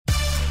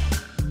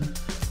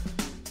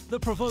The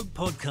Provoke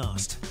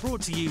Podcast,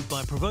 brought to you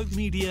by Provoke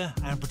Media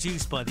and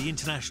produced by the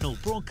international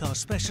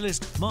broadcast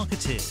specialist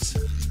Marketeers.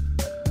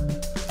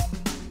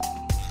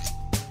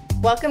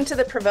 Welcome to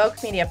the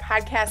Provoke Media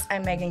Podcast.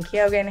 I'm Megan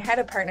Keogan, Head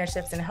of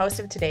Partnerships and host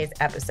of today's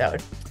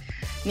episode.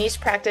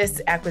 Niche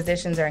practice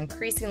acquisitions are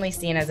increasingly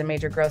seen as a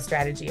major growth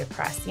strategy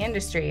across the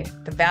industry.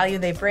 The value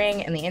they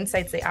bring and the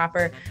insights they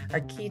offer are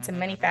key to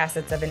many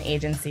facets of an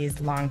agency's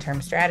long-term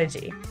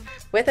strategy.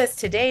 With us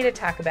today to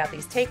talk about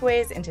these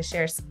takeaways and to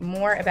share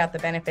more about the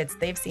benefits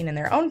they've seen in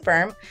their own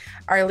firm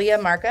are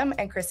Leah Markham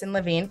and Kristen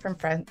Levine from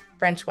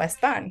French West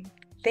Vaughan.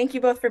 Thank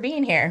you both for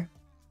being here.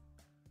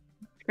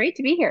 Great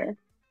to be here.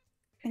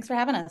 Thanks for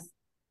having us.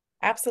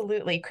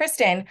 Absolutely.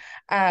 Kristen,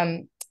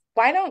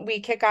 why don't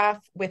we kick off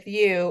with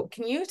you?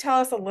 Can you tell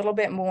us a little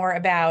bit more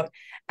about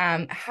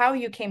how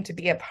you came to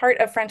be a part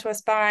of French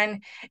West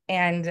Vaughan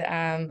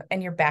and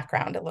your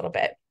background a little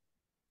bit?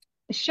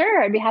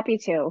 Sure, I'd be happy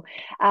to.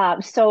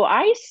 So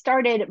I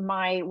started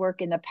my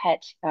work in the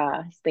pet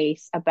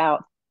space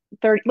about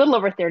little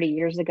over 30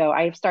 years ago.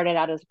 I started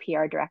out as a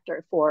PR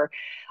director for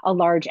a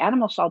large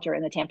animal shelter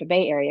in the Tampa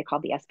Bay area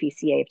called the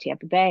SPCA of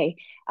Tampa Bay.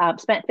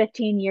 Spent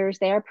 15 years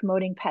there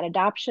promoting pet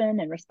adoption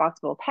and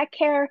responsible pet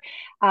care.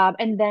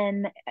 And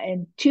then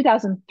in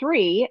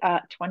 2003,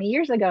 20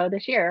 years ago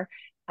this year,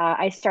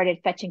 I started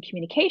Fetching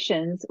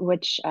Communications,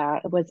 which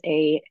was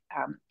a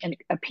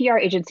PR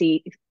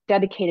agency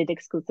dedicated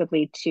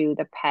exclusively to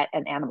the pet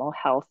and animal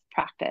health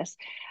practice.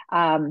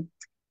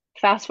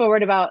 Fast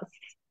forward about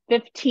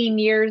 15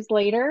 years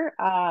later,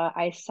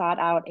 I sought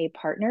out a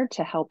partner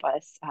to help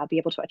us be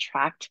able to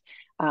attract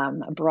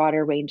a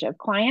broader range of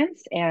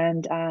clients,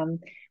 and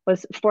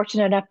was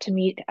fortunate enough to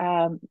meet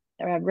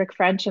Rick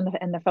French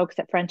and the folks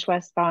at French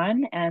West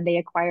Vaughan, and they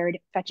acquired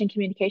Fetching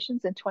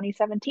Communications in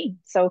 2017.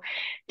 So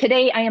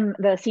today I am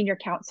the senior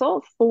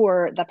counsel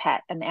for the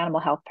pet and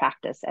animal health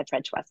practice at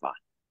French West Vaughan.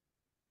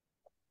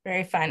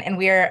 Very fun. And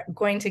we are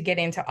going to get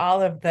into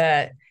all of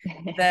the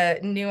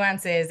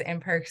nuances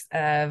and perks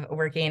of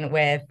working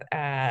with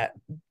the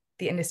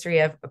industry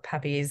of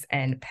puppies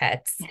and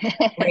pets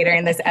later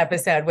in this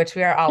episode, which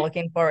we are all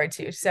looking forward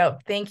to. So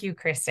thank you,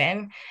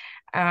 Kristen.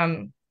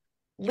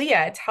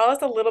 Leah, tell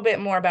us a little bit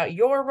more about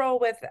your role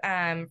with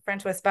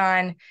French West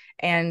Vaughan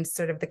and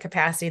sort of the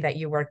capacity that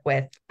you work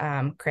with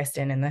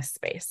Kristen in this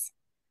space.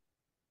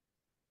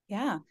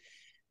 Yeah.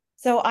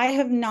 So I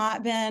have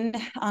not been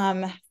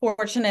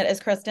fortunate as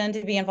Kristen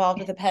to be involved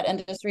with the pet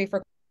industry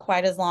for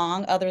quite as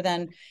long, other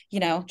than,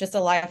 just a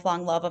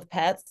lifelong love of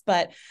pets.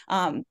 But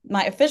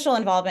my official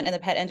involvement in the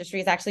pet industry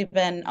has actually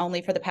been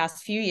only for the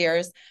past few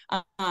years.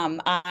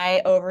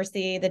 I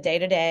oversee the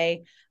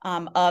day-to-day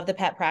of the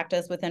pet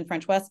practice within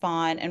French West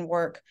Vaughan and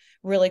work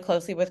really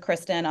closely with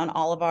Kristen on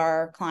all of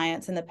our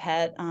clients in the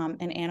pet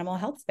and animal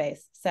health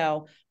space.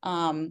 So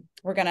I know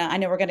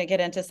we're gonna get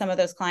into some of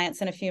those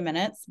clients in a few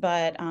minutes,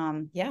 but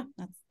yeah,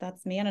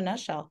 that's me in a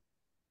nutshell.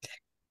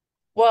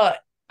 Well,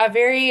 a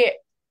very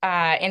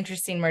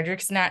interesting merger,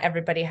 because not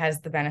everybody has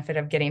the benefit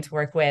of getting to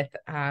work with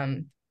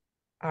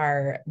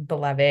our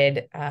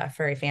beloved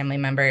furry family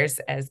members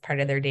as part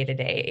of their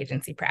day-to-day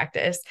agency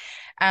practice.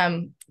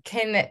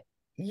 Can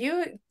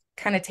you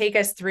kind of take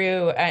us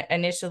through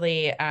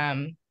initially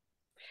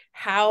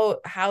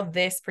how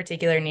this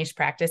particular niche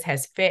practice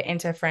has fit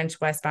into French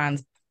West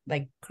Vaughan's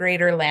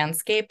greater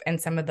landscape and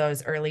some of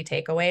those early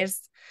takeaways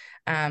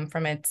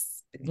from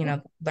its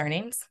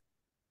learnings?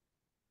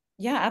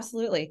 Yeah,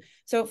 absolutely.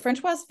 So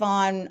French West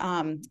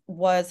Vaughan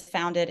was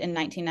founded in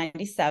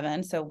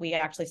 1997. So we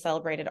actually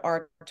celebrated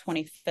our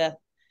 25th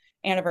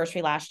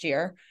anniversary last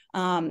year.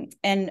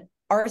 And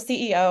our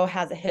CEO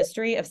has a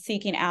history of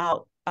seeking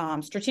out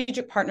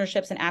strategic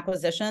partnerships and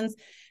acquisitions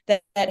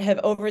that have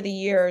over the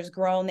years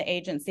grown the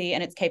agency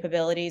and its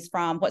capabilities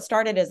from what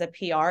started as a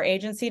PR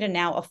agency to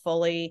now a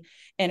fully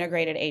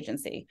integrated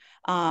agency.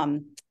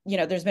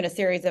 There's been a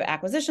series of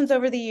acquisitions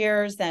over the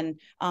years, and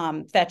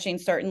Fetching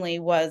certainly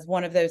was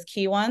one of those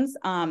key ones.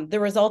 The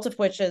result of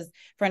which is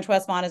French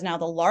West Vaughan is now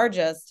the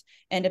largest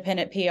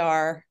independent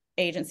PR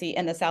agency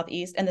in the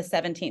Southeast and the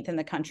 17th in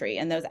the country.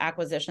 And those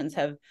acquisitions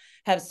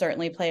have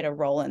certainly played a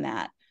role in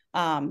that.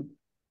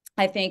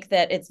 I think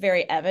that it's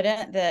very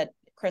evident that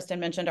Kristen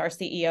mentioned our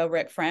CEO,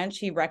 Rick French.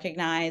 He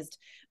recognized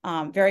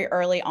very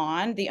early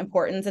on the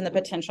importance and the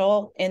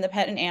potential in the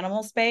pet and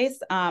animal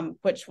space,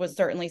 which was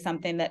certainly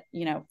something that,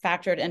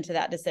 factored into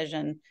that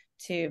decision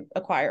to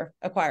acquire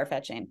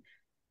Fetching.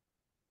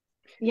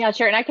 Yeah,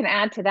 sure. And I can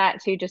add to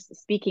that too, just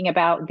speaking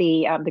about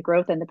the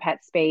growth in the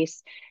pet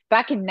space.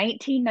 Back in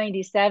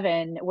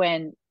 1997,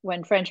 when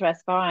French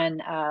West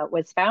Vaughan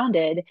was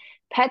founded,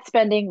 pet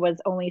spending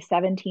was only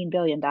 $17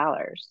 billion.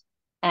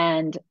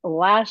 And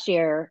last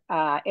year,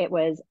 it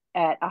was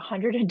at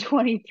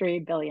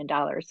 $123 billion.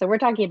 So we're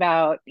talking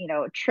about,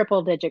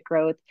 triple digit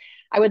growth.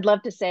 I would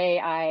love to say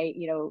I,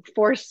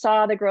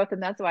 foresaw the growth,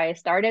 and that's why I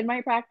started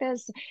my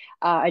practice.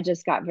 I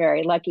just got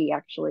very lucky,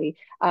 actually.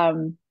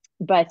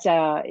 But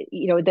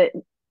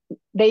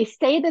they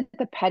say that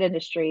the pet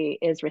industry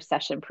is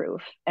recession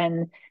proof,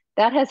 and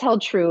that has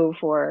held true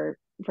for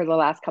the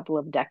last couple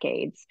of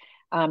decades.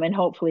 and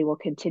hopefully will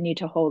continue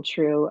to hold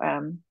true.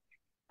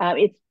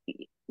 It's,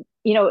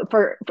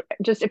 for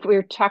just if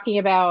we're talking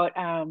about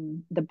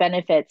the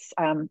benefits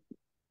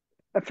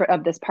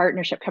of this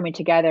partnership coming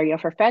together,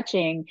 for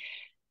fetching,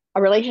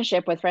 a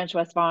relationship with French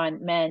West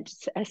Vaughan meant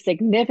a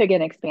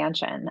significant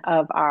expansion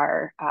of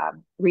our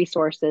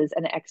resources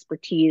and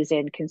expertise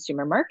in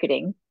consumer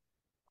marketing,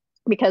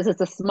 because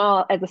as a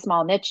small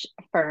niche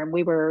firm,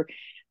 we were,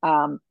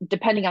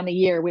 depending on the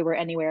year, we were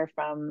anywhere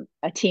from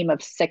a team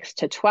of 6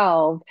 to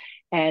 12,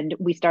 and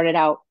we started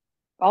out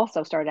as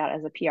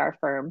a PR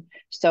firm.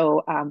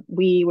 So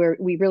we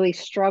really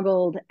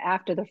struggled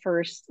after the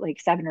first like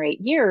 7 or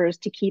 8 years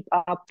to keep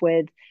up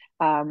with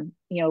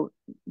the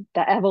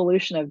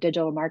evolution of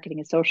digital marketing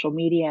and social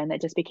media, and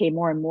it just became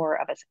more and more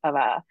of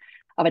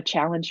a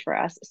challenge for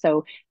us.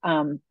 So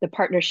the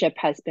partnership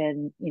has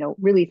been,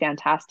 really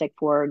fantastic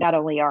for not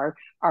only our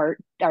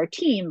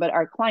team but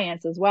our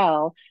clients as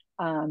well,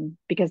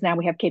 because now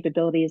we have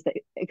capabilities that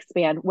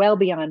expand well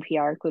beyond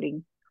PR,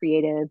 including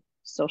creative,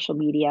 social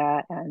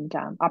media, and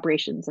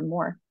operations and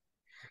more.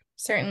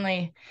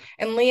 Certainly.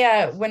 And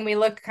Leah, when we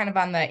look kind of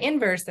on the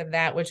inverse of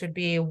that, which would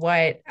be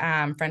what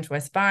French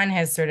West Vaughan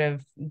has sort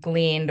of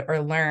gleaned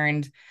or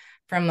learned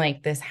from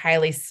like this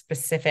highly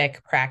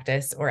specific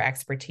practice or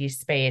expertise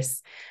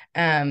space,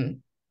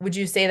 would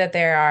you say that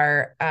there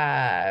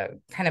are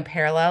kind of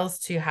parallels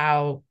to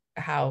how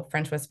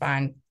French West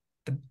Vaughan,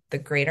 the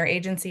greater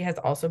agency, has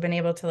also been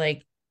able to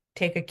like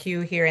take a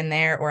cue here and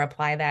there or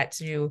apply that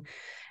to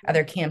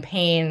other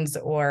campaigns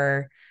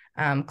or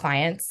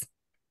clients?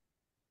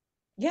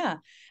 Yeah,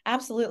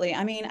 absolutely.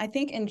 I mean, I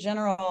think in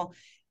general,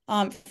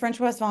 French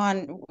West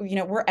Vaughan,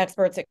 we're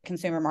experts at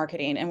consumer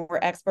marketing, and we're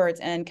experts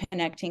in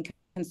connecting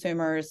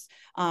consumers,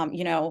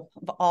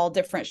 of all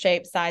different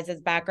shapes,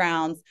 sizes,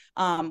 backgrounds,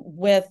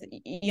 with,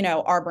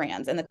 our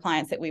brands and the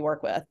clients that we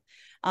work with.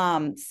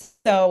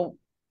 So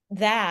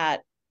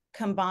that,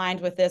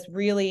 combined with this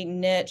really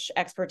niche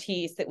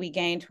expertise that we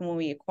gained when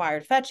we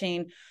acquired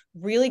Fetching,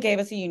 really gave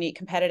us a unique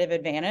competitive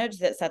advantage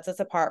that sets us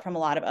apart from a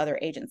lot of other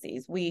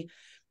agencies.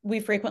 We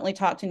frequently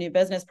talk to new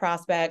business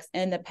prospects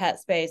in the pet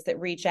space that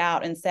reach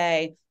out and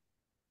say,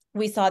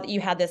 we saw that you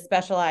had this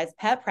specialized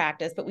pet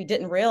practice, but we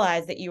didn't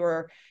realize that you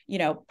were,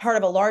 part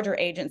of a larger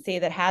agency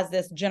that has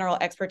this general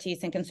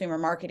expertise in consumer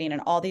marketing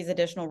and all these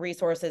additional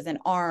resources and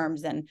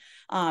arms and,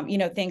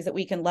 things that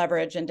we can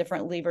leverage and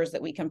different levers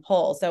that we can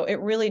pull. So it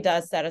really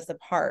does set us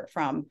apart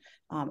from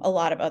a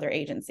lot of other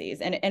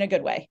agencies, and in a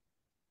good way.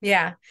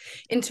 Yeah.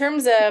 In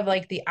terms of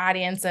like the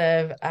audience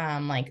of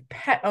like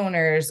pet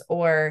owners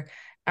or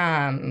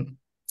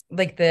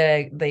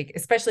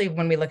especially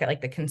when we look at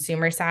like the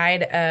consumer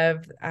side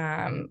of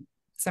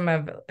some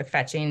of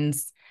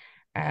Fetching's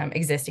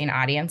existing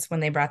audience when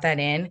they brought that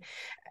in,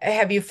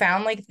 have you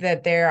found like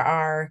that there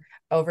are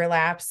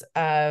overlaps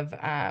of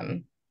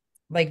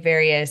like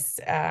various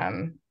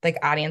like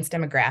audience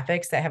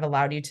demographics that have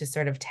allowed you to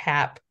sort of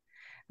tap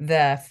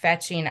the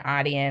Fetching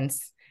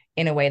audience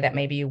in a way that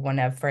maybe you wouldn't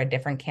have for a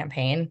different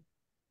campaign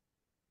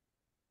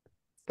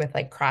with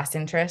like cross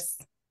interests?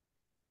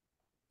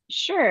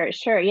 Sure.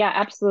 Yeah,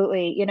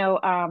 absolutely.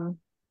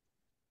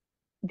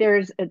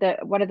 There's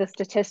one of the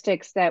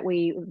statistics that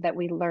we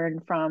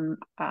learned from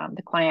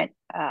the client,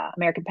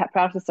 American Pet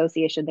Products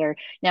Association. Their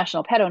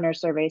National Pet Owner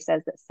Survey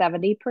says that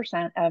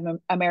 70% of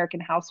American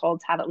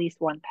households have at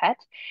least one pet,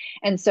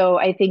 and so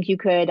I think you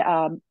could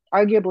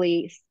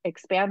arguably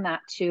expand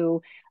that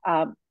to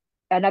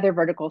another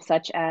vertical,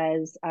 such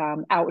as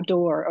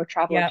outdoor or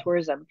travel and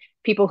tourism.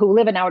 People who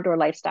live an outdoor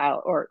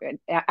lifestyle or an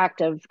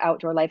active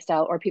outdoor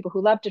lifestyle, or people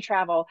who love to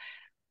travel.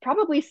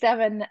 Probably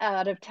 7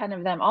 out of 10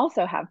 of them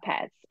also have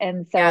pets,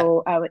 and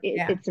so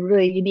it's a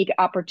really unique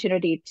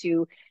opportunity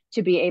to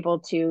be able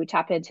to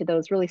tap into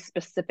those really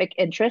specific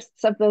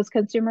interests of those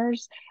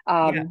consumers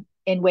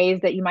in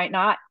ways that you might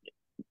not.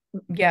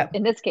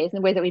 In this case,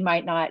 in ways that we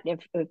might not if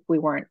we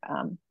weren't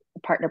a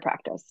partner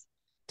practice.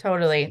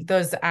 Totally.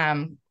 Those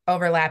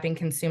overlapping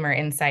consumer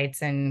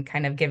insights and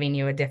kind of giving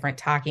you a different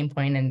talking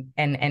point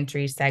and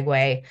entry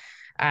segue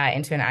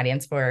into an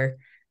audience for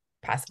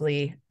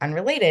possibly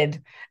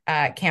unrelated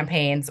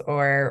campaigns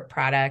or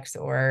products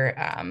or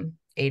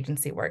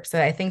agency work.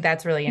 So I think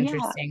that's really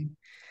interesting.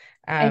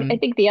 I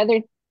think the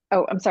other,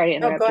 I'm sorry to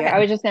interrupt you. I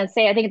was just going to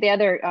say, I think the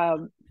other,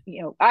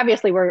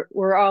 obviously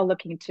we're all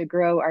looking to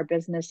grow our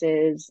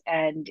businesses,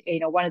 and,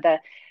 one of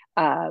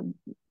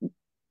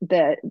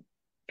the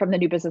from the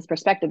new business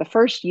perspective, the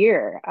first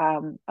year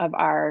of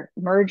our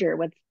merger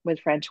with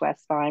French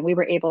West Vaughan, we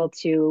were able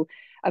to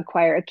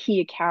acquire a key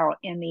account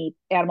in the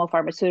animal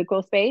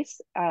pharmaceutical space,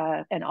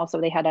 and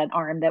also they had an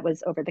arm that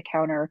was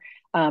over-the-counter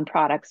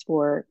products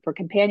for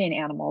companion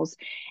animals,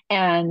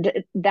 and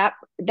that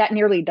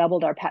nearly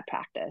doubled our pet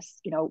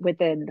practice,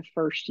 within the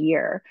first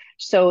year.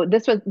 So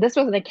this was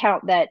an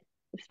account that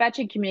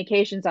Fetching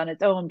Communications on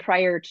its own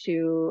prior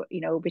to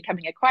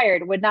becoming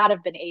acquired would not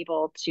have been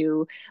able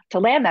to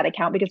land that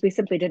account, because we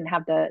simply didn't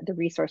have the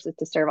resources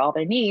to serve all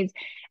their needs.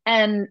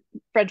 And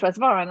French West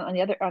Vaughan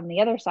on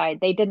the other side,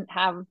 they didn't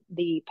have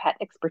the pet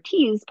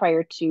expertise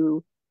prior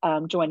to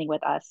joining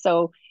with us.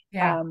 So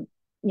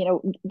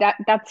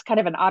that's kind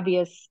of an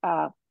obvious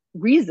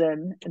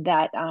reason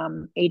that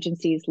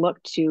agencies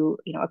look to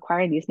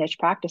acquiring these niche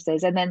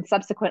practices. And then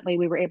subsequently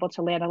we were able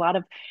to land a lot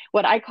of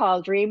what I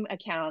call dream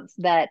accounts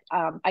that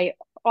I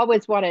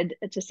always wanted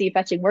to see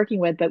Fetching working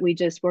with, but we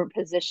just weren't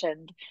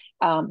positioned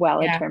well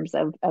in terms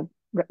of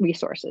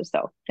resources.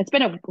 So it's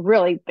been a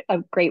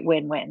great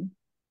win-win.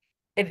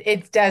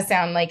 It does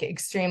sound like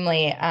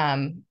extremely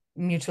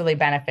mutually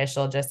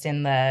beneficial, just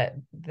in the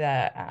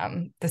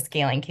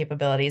scaling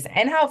capabilities.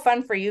 And how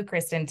fun for you,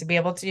 Kristen, to be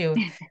able to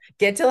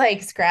get to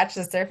like scratch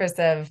the surface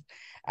of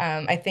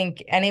I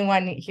think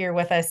anyone here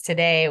with us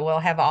today will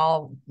have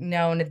all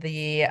known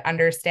the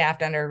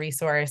understaffed,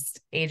 under-resourced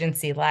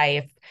agency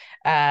life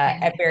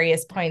at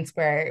various points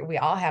where we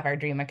all have our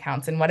dream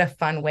accounts. And what a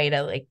fun way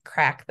to like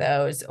crack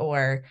those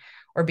or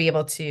be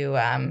able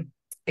to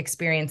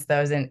experience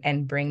those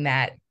and bring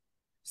that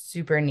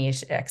super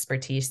niche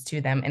expertise to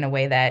them in a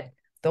way that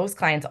those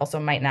clients also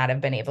might not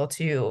have been able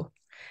to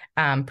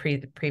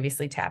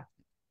previously tap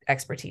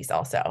expertise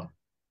also.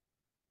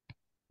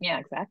 Yeah,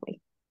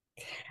 exactly.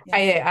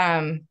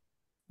 I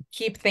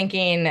keep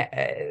thinking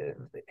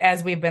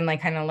as we've been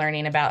like kind of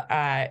learning about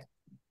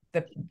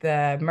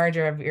the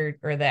merger of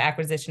or the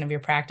acquisition of your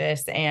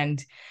practice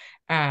and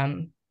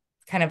kind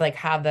of like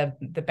how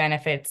the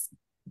benefits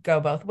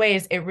go both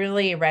ways. It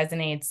really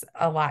resonates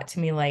a lot to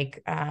me,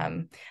 like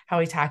how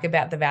we talk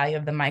about the value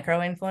of the micro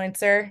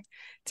influencer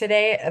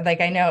today.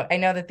 Like I know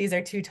that these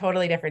are two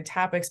totally different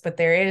topics, but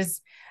there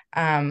is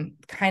kind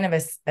of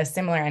a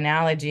similar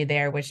analogy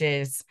there, which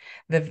is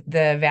the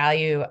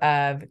value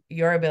of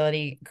your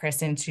ability,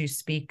 Kristen, to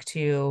speak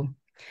to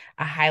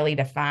a highly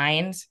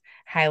defined,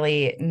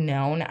 highly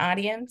known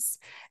audience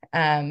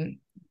in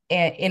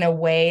a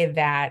way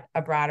that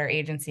a broader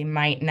agency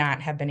might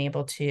not have been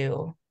able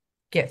to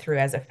get through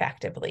as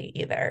effectively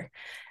either.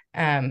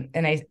 And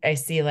I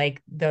see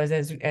like those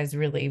as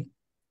really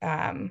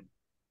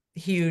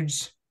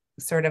huge,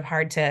 sort of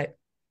hard to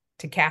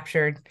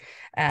capture,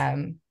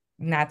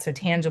 not so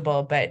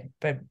tangible, but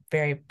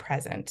very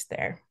present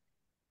there.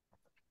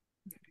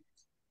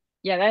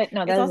 Yeah,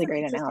 that is a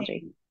great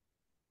analogy.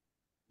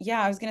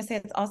 Yeah, I was going to say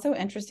it's also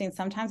interesting.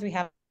 Sometimes we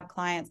have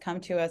clients come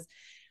to us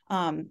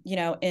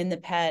in the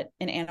pet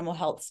and animal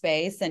health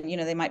space, and,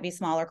 they might be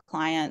smaller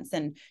clients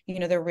and,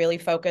 they're really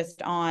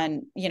focused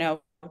on,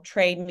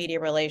 trade media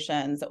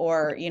relations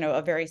or,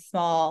 a very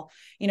small,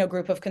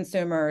 group of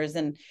consumers.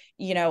 And,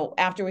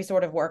 after we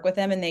sort of work with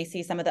them and they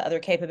see some of the other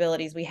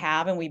capabilities we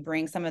have and we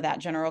bring some of that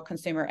general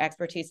consumer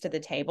expertise to the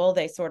table,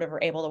 they sort of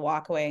are able to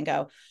walk away and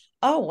go,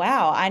 oh,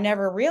 wow, I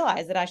never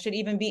realized that I should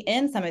even be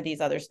in some of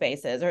these other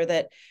spaces, or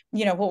that,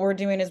 what we're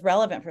doing is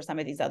relevant for some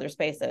of these other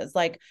spaces.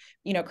 Like,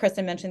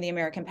 Kristen mentioned the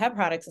American Pet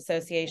Products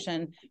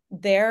Association.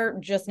 They're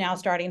just now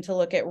starting to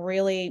look at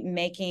really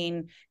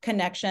making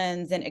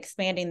connections and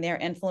expanding their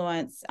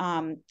influence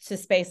to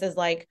spaces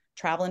like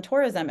travel and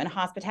tourism and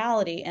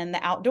hospitality and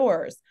the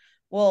outdoors.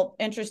 Well,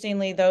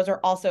 interestingly, those are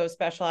also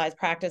specialized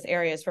practice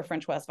areas for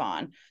French West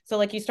Vaughan. So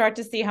like you start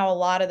to see how a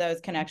lot of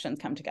those connections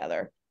come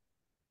together.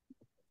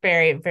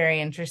 Very,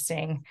 very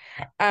interesting.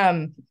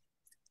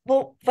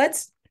 Well,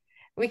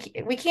 we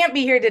can't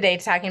be here today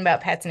talking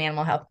about pets and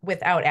animal health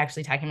without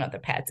actually talking about the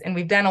pets. And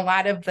we've done a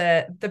lot of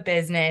the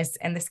business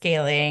and the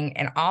scaling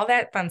and all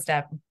that fun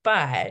stuff,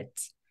 but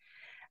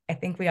I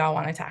think we all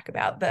want to talk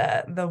about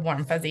the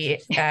warm, fuzzy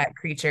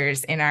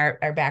creatures in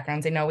our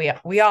backgrounds. I know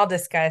we all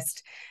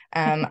discussed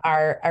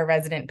our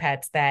resident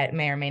pets that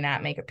may or may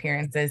not make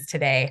appearances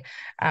today.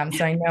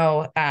 So I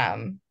know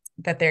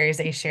that there is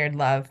a shared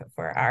love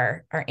for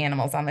our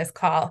animals on this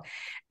call.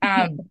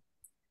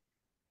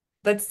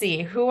 Let's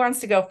see, who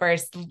wants to go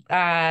first?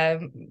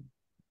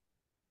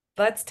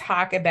 Let's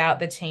talk about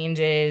the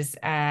changes,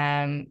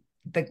 the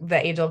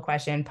age-old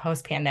question,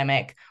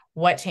 post-pandemic.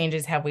 What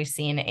changes have we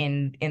seen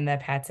in the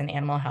pets and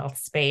animal health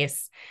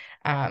space?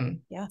 How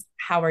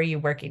are you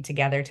working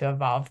together to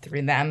evolve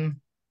through them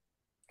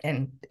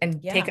and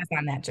take us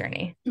on that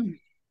journey?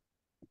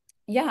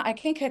 Yeah, I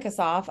can kick us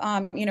off.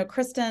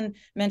 Kristen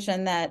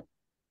mentioned that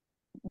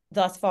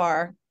thus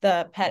far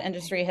the pet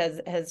industry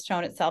has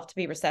shown itself to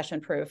be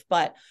recession proof,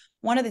 but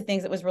one of the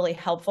things that was really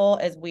helpful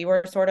as we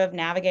were sort of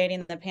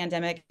navigating the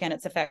pandemic and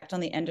its effect on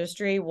the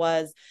industry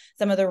was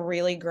some of the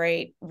really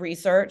great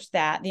research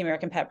that the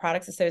American Pet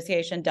Products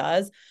Association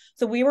does.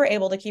 So we were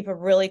able to keep a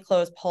really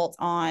close pulse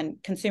on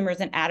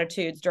consumers and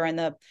attitudes during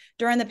the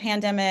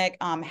pandemic,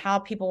 how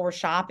people were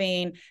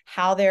shopping,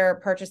 how their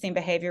purchasing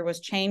behavior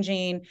was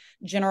changing,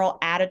 general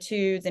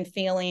attitudes and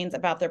feelings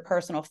about their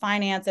personal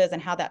finances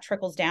and how that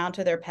trickles down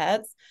to their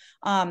pets.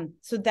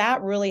 So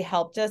that really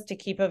helped us to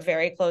keep a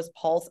very close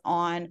pulse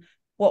on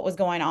what was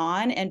going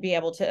on and be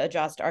able to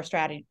adjust our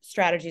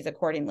strategies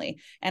accordingly.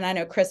 And I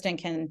know Kristen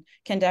can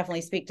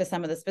definitely speak to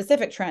some of the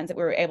specific trends that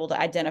we were able to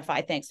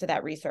identify thanks to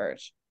that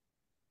research.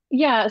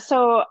 Yeah,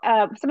 so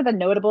some of the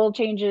notable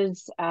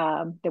changes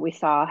that we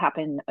saw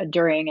happen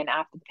during and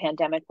after the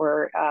pandemic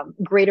were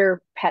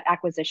greater pet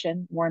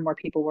acquisition. More and more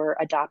people were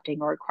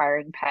adopting or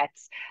acquiring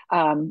pets.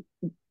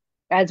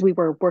 as we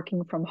were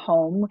working from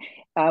home,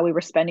 we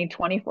were spending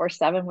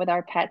 24/7 with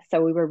our pets.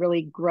 So we were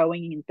really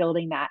growing and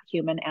building that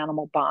human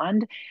animal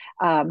bond,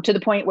 to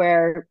the point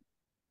where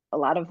a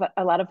lot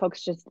of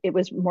folks, just it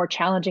was more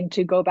challenging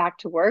to go back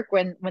to work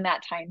when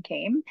that time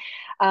came.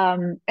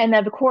 And then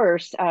of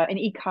course, in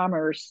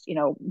e-commerce,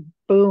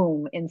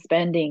 boom in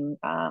spending,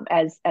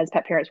 as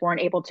pet parents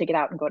weren't able to get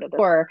out and go to the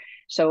store.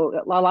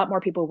 So a lot more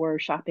people were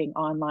shopping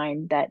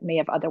online that may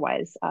have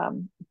otherwise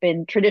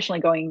been traditionally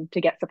going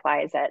to get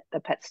supplies at the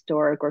pet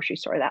store, grocery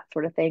store, that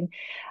sort of thing.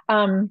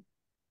 And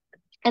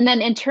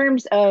then in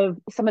terms of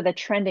some of the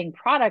trending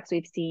products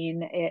we've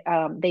seen,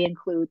 they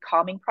include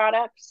calming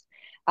products,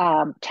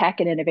 tech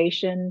and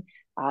innovation,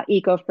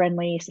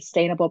 eco-friendly,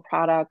 sustainable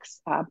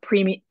products,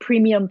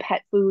 premium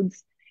pet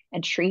foods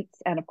and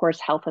treats, and of course,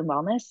 health and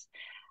wellness.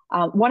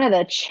 One of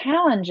the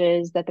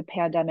challenges that the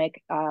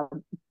pandemic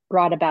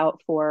brought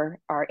about for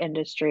our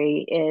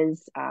industry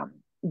is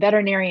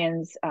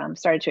veterinarians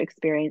started to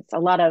experience a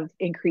lot of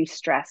increased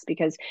stress,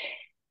 because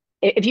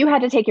if you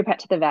had to take your pet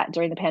to the vet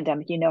during the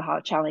pandemic, you know how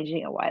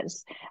challenging it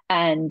was.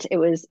 And it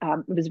was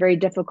very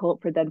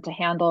difficult for them to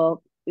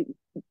handle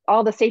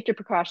all the safety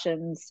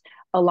precautions,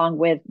 along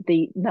with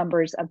the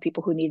numbers of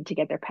people who needed to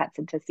get their pets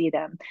in to see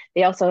them.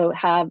 They also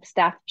have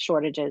staff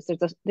shortages.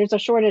 There's a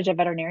shortage of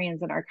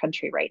veterinarians in our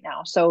country right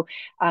now. So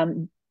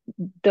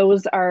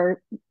those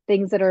are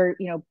things that are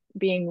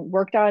being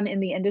worked on in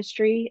the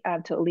industry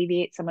to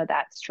alleviate some of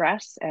that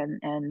stress,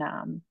 and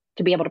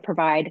to be able to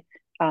provide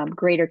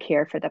greater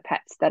care for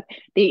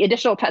the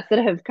additional pets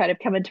that have kind of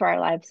come into our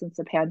lives since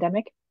the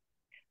pandemic.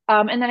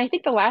 And then I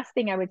think the last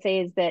thing I would say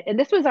is that, and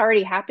this was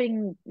already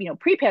happening,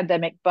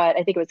 pre-pandemic, but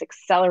I think it was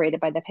accelerated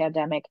by the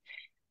pandemic,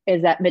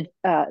 is that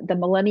the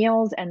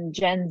millennials and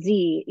Gen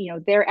Z,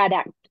 their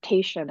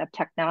adaptation of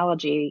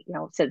technology,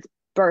 since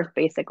birth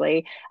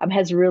basically,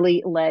 has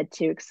really led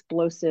to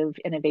explosive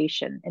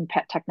innovation in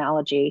pet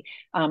technology.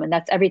 And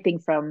that's everything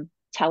from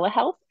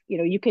telehealth.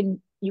 You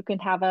can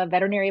have a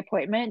veterinary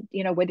appointment,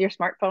 with your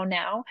smartphone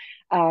now,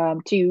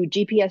 to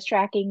GPS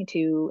tracking,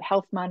 to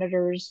health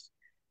monitors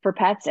for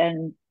pets,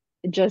 and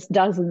just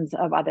dozens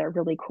of other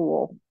really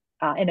cool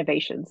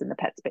innovations in the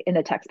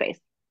tech space.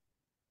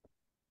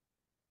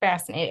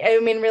 Fascinating. I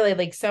mean, really,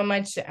 like, so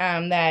much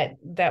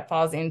that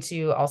falls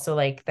into also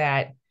like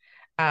that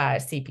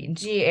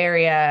CPG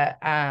area.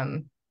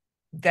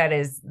 That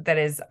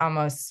is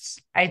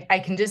almost,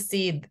 I can just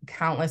see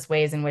countless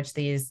ways in which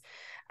these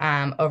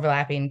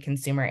overlapping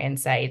consumer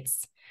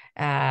insights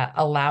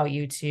allow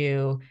you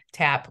to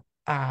tap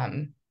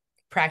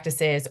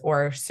practices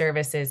or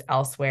services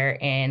elsewhere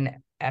in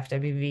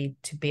FWV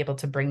to be able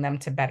to bring them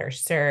to better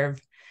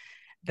serve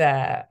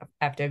the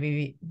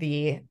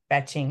FWV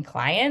fetching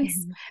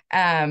clients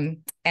and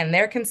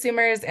their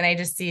consumers. And I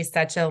just see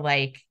such a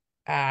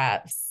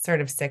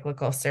sort of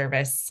cyclical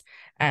service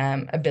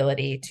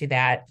ability to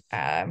that.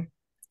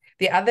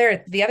 The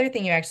other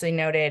thing you actually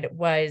noted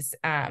was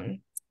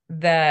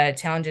the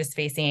challenges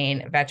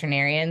facing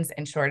veterinarians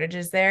and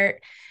shortages there.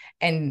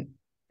 And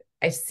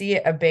I see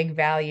a big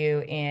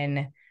value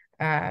in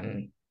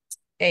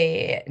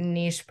a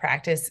niche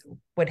practice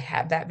would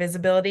have that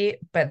visibility,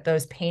 but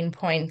those pain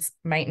points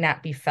might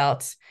not be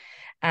felt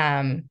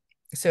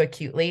so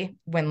acutely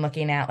when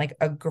looking at like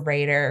a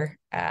greater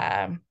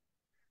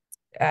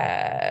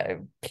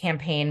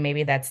campaign,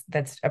 maybe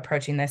that's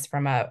approaching this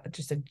from a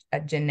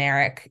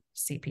generic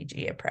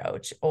CPG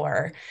approach,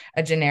 or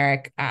a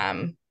generic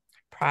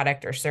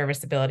product or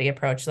serviceability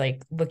approach,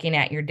 like looking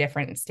at your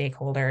different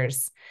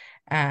stakeholders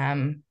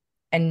and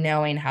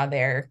knowing how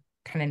they're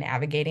kind of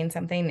navigating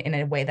something in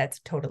a way that's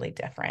totally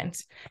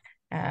different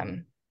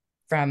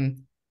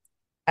from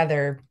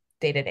other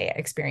day-to-day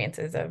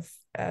experiences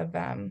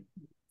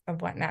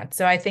of whatnot.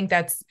 So I think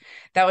that's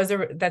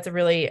a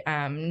really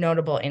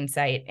notable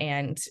insight,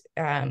 and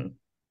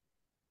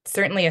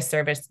certainly a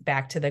service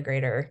back to the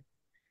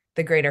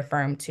greater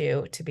firm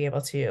to be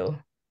able to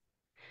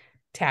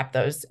tap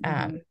those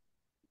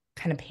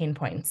kind of pain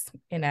points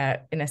in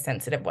a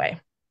sensitive way.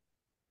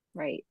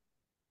 Right.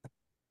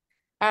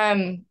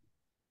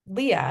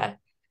 Leah,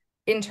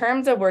 in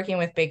terms of working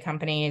with big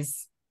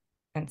companies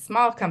and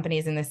small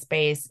companies in this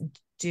space,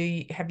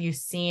 have you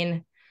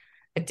seen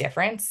a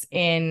difference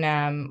in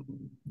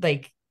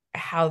like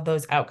how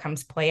those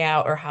outcomes play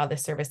out, or how the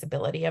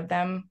serviceability of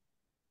them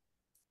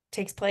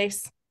takes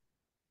place?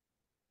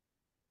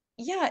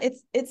 Yeah,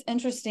 it's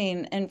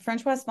interesting. And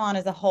French West Vaughan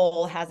as a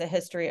whole has a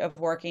history of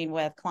working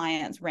with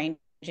clients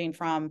ranging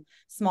from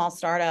small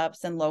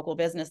startups and local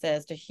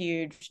businesses to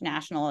huge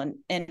national and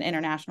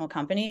international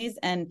companies.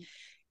 And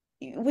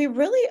we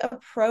really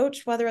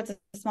approach, whether it's a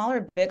small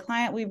or big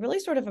client, we really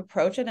sort of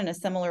approach it in a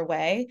similar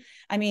way.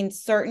 I mean,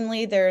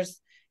 certainly there's,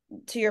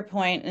 to your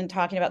point in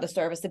talking about the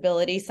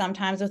serviceability,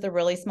 sometimes with the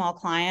really small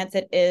clients,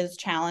 it is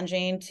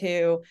challenging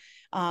to,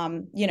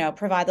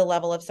 provide the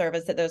level of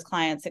service that those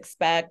clients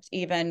expect,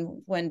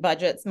 even when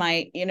budgets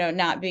might,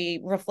 not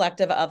be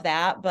reflective of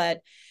that.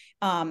 But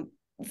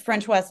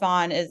French West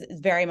Vaughan is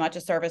very much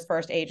a service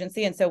first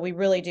agency. And so we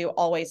really do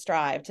always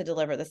strive to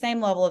deliver the same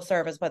level of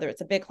service, whether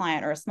it's a big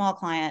client or a small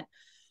client.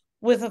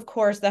 with, of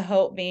course, the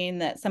hope being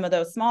that some of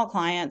those small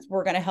clients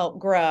we're going to help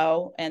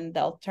grow and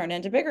they'll turn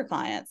into bigger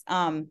clients.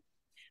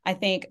 I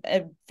think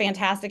a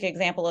fantastic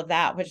example of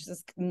that, which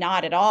is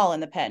not at all in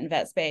the pet and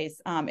vet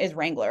space, is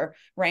Wrangler.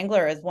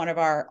 Wrangler is one of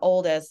our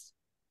oldest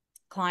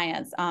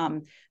clients.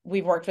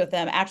 We've worked with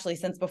them actually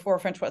since before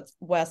French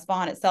West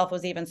Vaughan itself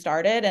was even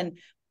started. And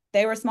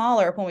they were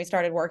smaller when we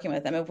started working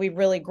with them. And we've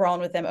really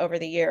grown with them over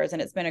the years,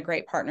 and it's been a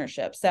great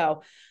partnership.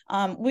 So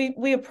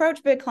we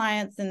approach big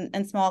clients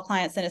and small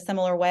clients in a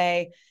similar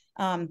way.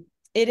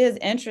 It is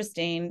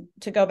interesting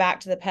to go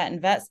back to the pet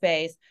and vet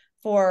space.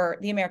 For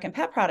the American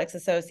Pet Products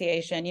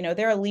Association, you know,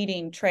 they're a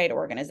leading trade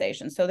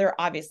organization. So they're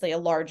obviously a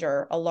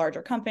larger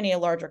company, a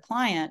larger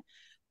client,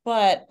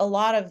 but a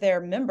lot of their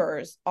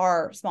members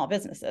are small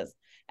businesses.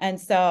 And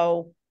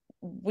so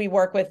we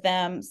work with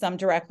them, some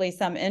directly,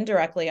 some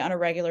indirectly on a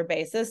regular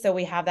basis. So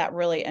we have that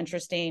really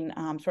interesting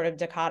sort of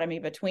dichotomy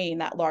between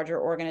that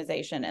larger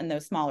organization and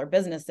those smaller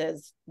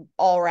businesses,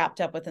 all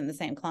wrapped up within the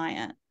same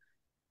client.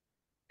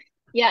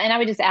 Yeah, and I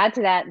would just add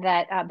to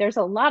that there's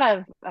a lot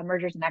of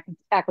mergers and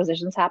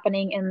acquisitions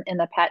happening in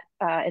the pet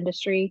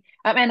industry,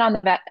 and on the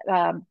vet,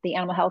 the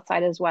animal health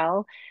side as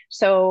well.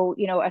 So,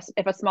 you know,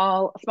 if a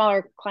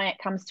smaller client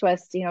comes to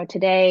us, you know,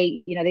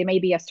 today, you know, they may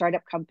be a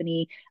startup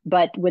company,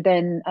 but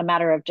within a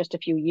matter of just a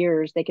few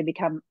years, they can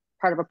become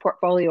part of a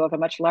portfolio of a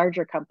much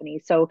larger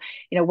company. So,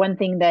 you know, one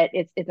thing that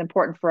it's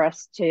important for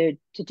us to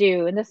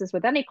do, and this is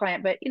with any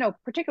client, but, you know,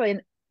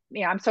 particularly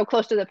I'm so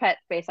close to the pet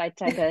space, I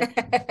tend to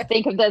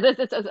think of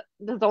this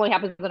only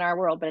happens in our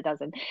world, but it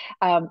doesn't.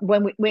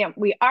 When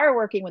we are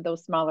working with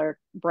those smaller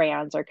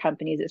brands or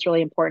companies, it's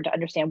really important to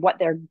understand what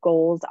their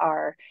goals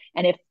are,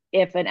 and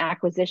if an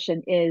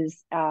acquisition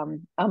is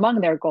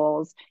among their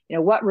goals, you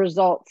know, what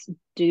results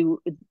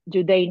do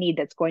they need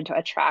that's going to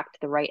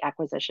attract the right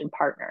acquisition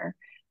partner.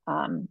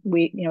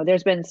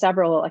 There's been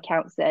several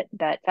accounts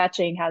that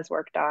Fetching has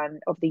worked on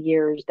over the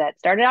years that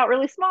started out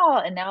really small,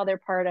 and now they're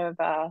part of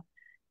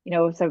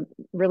some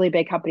really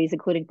big companies,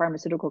 including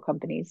pharmaceutical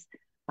companies.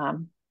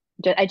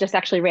 I just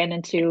actually ran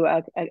into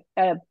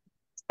a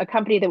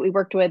company that we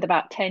worked with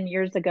about 10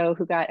 years ago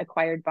who got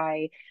acquired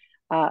by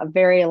a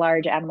very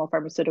large animal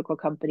pharmaceutical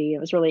company. It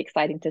was really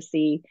exciting to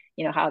see,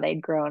 you know, how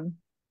they'd grown.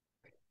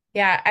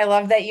 Yeah, I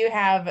love that you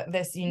have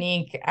this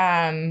unique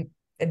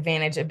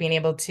advantage of being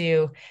able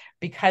to,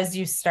 because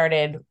you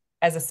started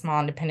as a small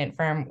independent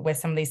firm with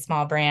some of these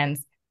small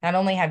brands, not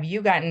only have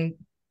you gotten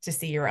to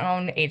see your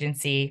own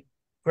agency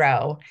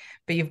grow,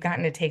 but you've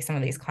gotten to take some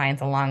of these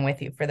clients along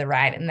with you for the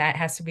ride. And that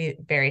has to be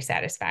very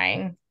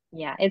satisfying.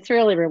 Yeah, it's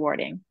really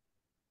rewarding.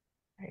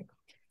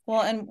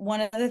 Well, and one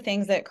of the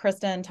things that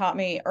Kristen taught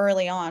me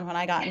early on when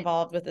I got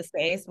involved with the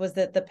space was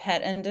that the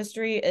pet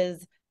industry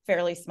is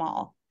fairly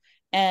small.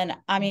 And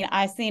I mean,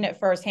 I've seen it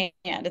firsthand.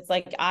 It's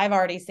like, I've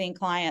already seen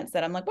clients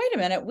that I'm like, wait a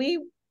minute, we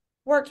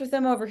worked with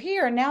them over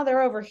here and now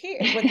they're over here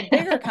with a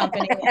bigger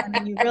company. And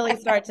then you really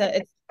start to,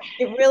 it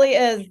really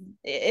is,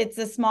 it's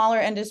a smaller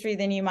industry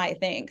than you might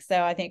think.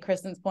 So I think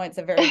Kristen's point's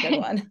a very good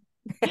one.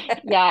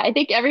 Yeah, I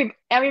think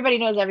everybody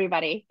knows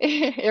everybody,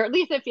 or at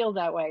least it feels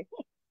that way.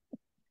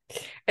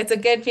 It's a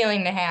good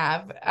feeling to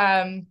have.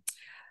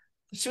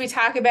 Should we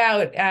talk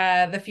about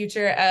the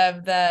future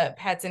of the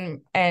pets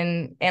and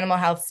animal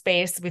health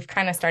space? We've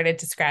kind of started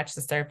to scratch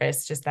the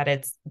surface, just that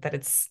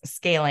it's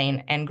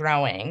scaling and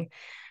growing.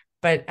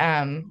 But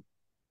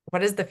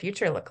what does the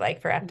future look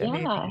like for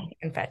FWB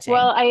and Fetching?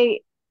 Well,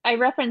 I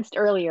referenced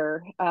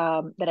earlier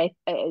that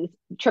I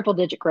triple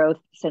digit growth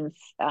since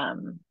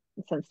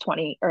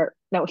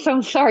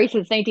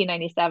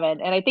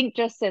 1997, and I think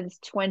just since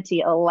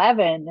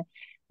 2011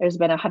 there's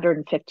been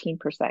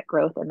 115%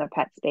 growth in the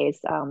pet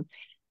space.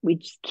 We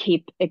just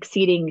keep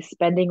exceeding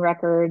spending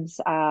records.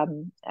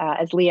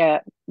 As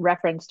Leah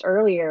referenced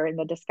earlier in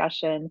the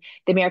discussion,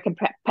 the American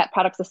Pet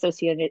Products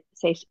Association,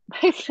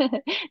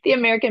 the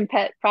American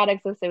Pet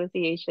Products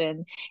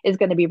Association is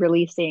going to be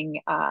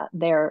releasing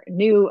their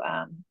new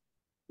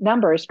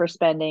numbers for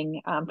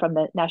spending from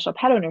the National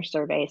Pet Owner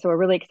Survey. So we're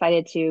really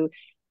excited to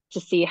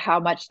see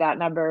how much that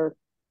number,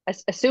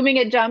 assuming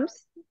it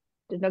jumps,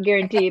 there's no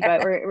guarantee,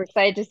 but we're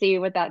excited to see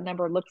what that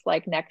number looks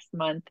like next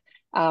month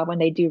when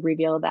they do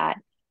reveal that.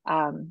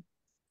 And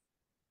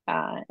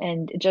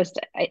just,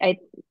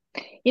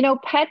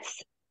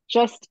 pets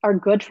just are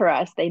good for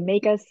us. They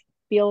make us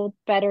feel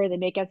better. They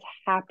make us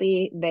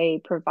happy. They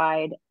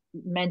provide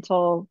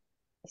mental,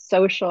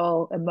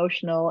 social,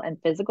 emotional, and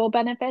physical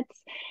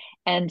benefits.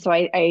 And so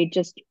I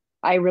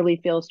really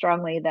feel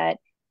strongly that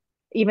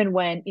even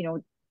when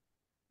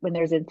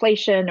there's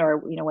inflation, or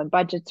when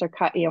budgets are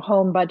cut,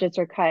 home budgets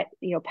are cut,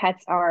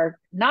 pets are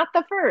not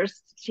the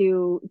first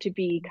to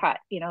be cut.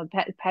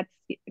 Pets,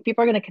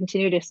 people are going to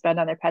continue to spend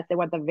on their pets. They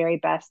want the very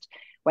best,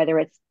 whether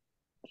it's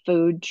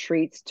food,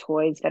 treats,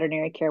 toys,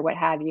 veterinary care, what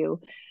have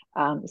you.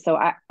 So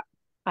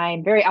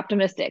I'm very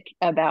optimistic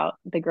about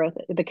the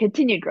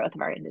continued growth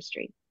of our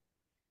industry.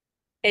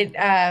 It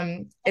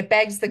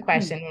begs the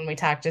question when we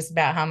talk just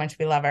about how much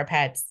we love our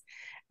pets.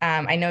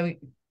 I know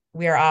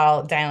we are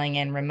all dialing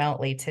in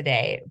remotely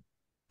today,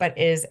 But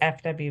is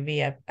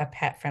FWV a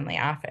pet-friendly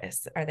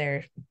office?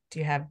 Do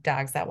you have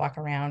dogs that walk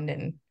around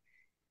and...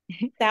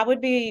 It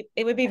would be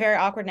very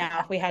awkward now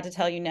if we had to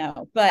tell you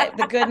no, but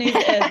the good news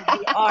is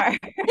we are.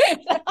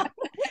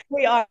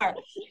 We are.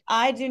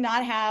 I do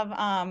not have,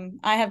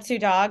 I have 2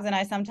 dogs,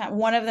 and sometimes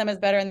one of them is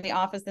better in the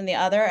office than the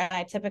other. And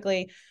I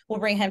typically will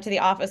bring him to the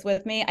office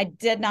with me. I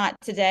did not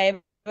today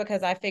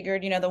because I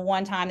figured, the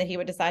one time that he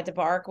would decide to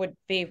bark would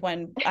be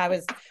when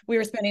we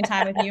were spending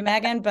time with you,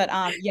 Megan. But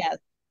yes,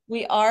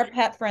 we are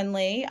pet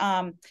friendly.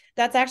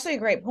 That's actually a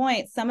great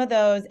point. Some of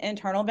those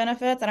internal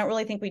benefits, I don't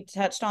really think we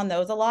touched on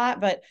those a lot,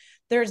 but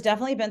there's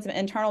definitely been some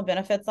internal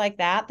benefits like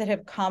that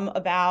have come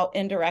about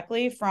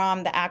indirectly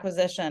from the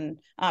acquisition,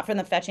 from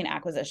the Fetching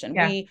acquisition.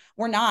 Yeah. We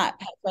were not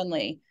pet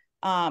friendly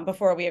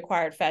before we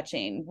acquired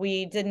Fetching.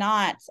 We did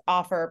not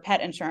offer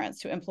pet insurance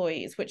to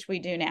employees, which we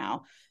do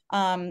now.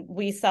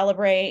 We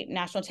celebrate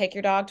National Take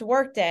Your Dog to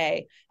Work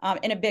Day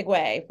in a big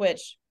way,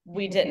 which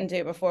we didn't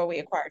do before we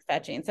acquired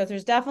Fetching. So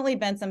there's definitely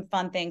been some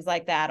fun things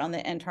like that on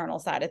the internal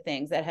side of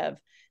things that have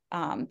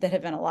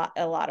been a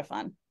lot of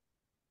fun.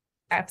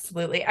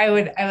 Absolutely. I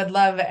would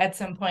love at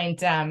some point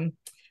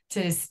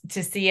to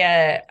see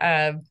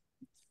a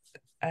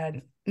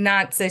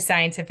not so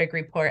scientific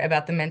report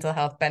about the mental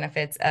health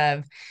benefits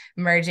of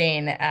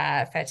merging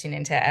Fetching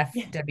into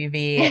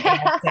FWV,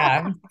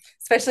 and,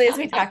 especially as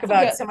we talk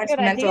about so much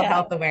mental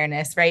health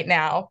awareness right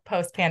now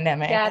post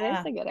pandemic. Yeah,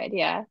 that's a good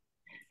idea.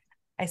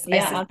 I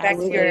suspect that's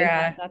a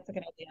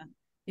good idea.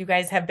 You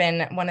guys have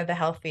been one of the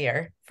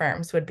healthier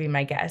firms, would be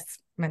my guess,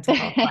 mental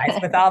health wise,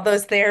 with all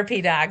those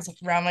therapy dogs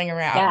roaming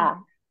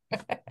around.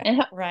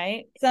 Yeah.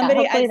 Right.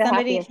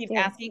 Somebody keeps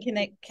asking,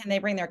 can they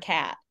bring their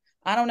cat?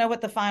 I don't know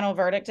what the final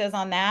verdict is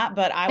on that,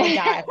 but I would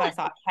die if I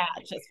saw a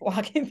cat just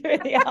walking through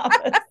the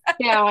office.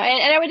 Yeah.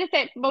 And I would just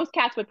say most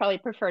cats would probably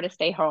prefer to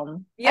stay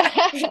home. Yeah.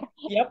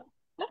 Yep.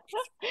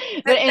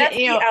 But that's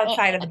the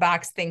outside of the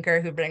box thinker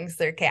who brings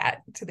their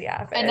cat to the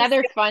office.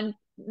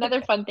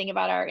 Another fun thing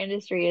about our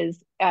industry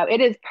is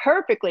it is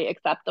perfectly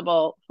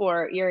acceptable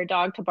for your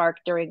dog to bark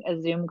during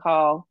a Zoom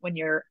call when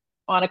you're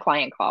on a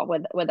client call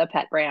with a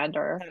pet brand,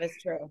 or that is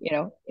true.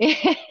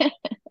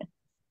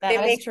 It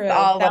makes it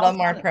all a little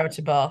more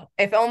approachable.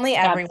 If only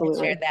everyone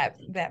shared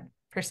that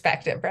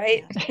perspective,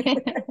 right?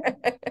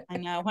 I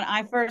know. When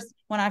I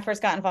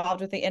first got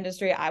involved with the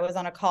industry, I was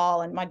on a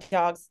call and my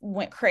dogs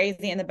went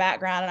crazy in the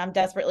background, and I'm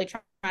desperately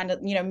trying to,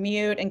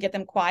 mute and get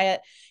them quiet.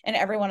 And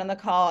everyone on the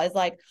call is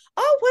like,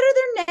 "Oh, what are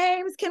their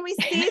names? Can we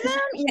see them?"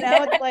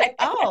 It's like,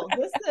 "Oh,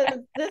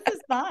 this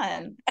is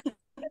fun."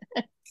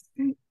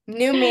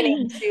 New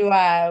meaning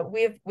to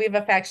we've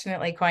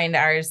affectionately coined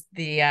ours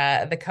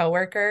the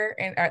coworker,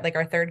 and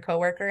our third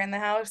coworker in the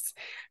house,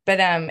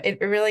 but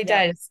it really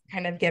does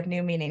kind of give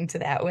new meaning to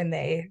that when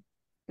they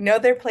know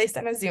their place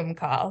on a Zoom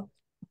call.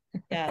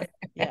 Yeah.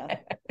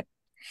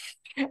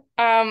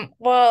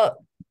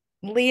 Well,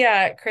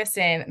 Leah,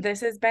 Kristen,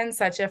 this has been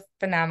such a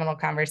phenomenal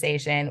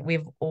conversation.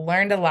 We've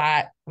learned a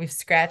lot. We've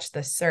scratched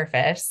the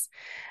surface.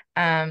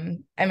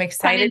 I'm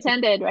excited. Pun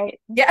intended, right?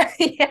 Yeah.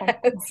 Yes.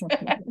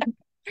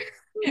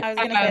 I was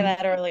going to say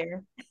that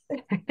earlier.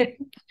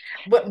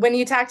 When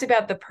you talked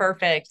about the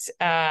perfect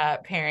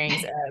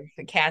pairings of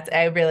the cats,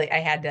 I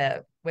had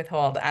to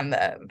withhold on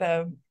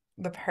the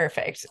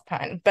perfect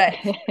pun. But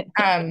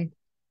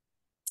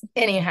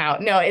anyhow,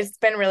 no, it's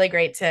been really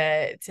great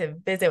to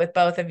visit with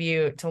both of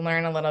you, to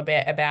learn a little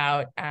bit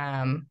about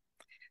the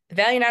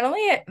value not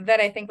only that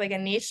I think like a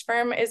niche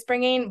firm is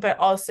bringing, but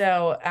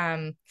also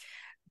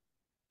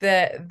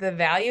the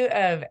value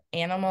of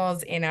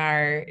animals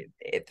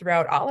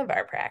throughout all of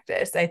our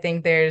practice. I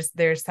think there's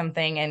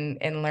something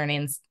in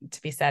learnings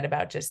to be said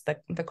about just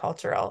the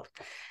cultural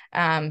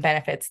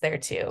benefits there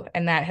too.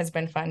 And that has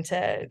been fun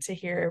to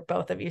hear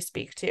both of you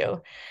speak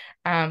to.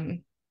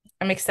 I'm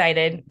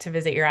excited to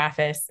visit your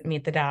office,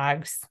 meet the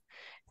dogs,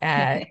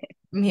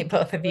 meet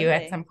both of you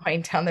at some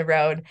point down the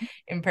road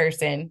in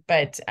person.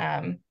 But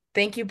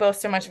thank you both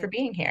so much for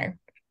being here.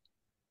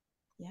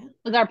 Yeah, it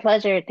was our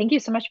pleasure. Thank you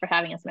so much for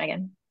having us,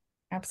 Megan.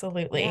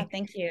 Absolutely. Yeah,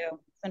 thank you.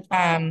 It's been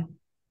fun.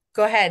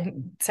 Go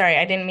ahead. Sorry,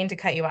 I didn't mean to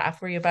cut you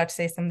off. Were you about to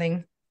say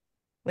something,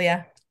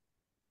 Leah?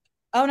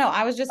 Oh, no,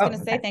 I was just going to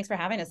say thanks for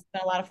having us. It's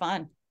been a lot of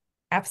fun.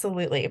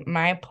 Absolutely.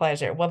 My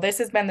pleasure. Well, this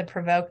has been the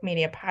Provoke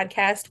Media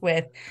podcast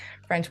with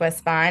French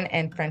West Vaughan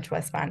and French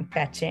West Vaughan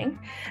Fetching.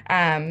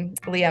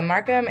 Leah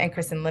Markham and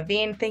Kristen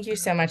Levine, thank you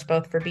so much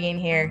both for being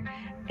here.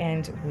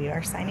 And we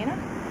are signing off.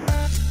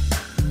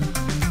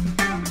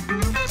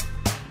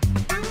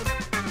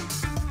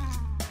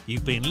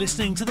 You've been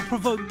listening to the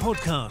Provoke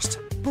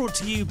podcast, brought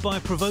to you by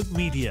Provoke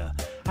Media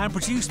and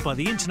produced by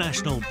the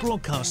international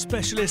broadcast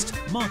specialist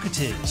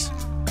Marketeers.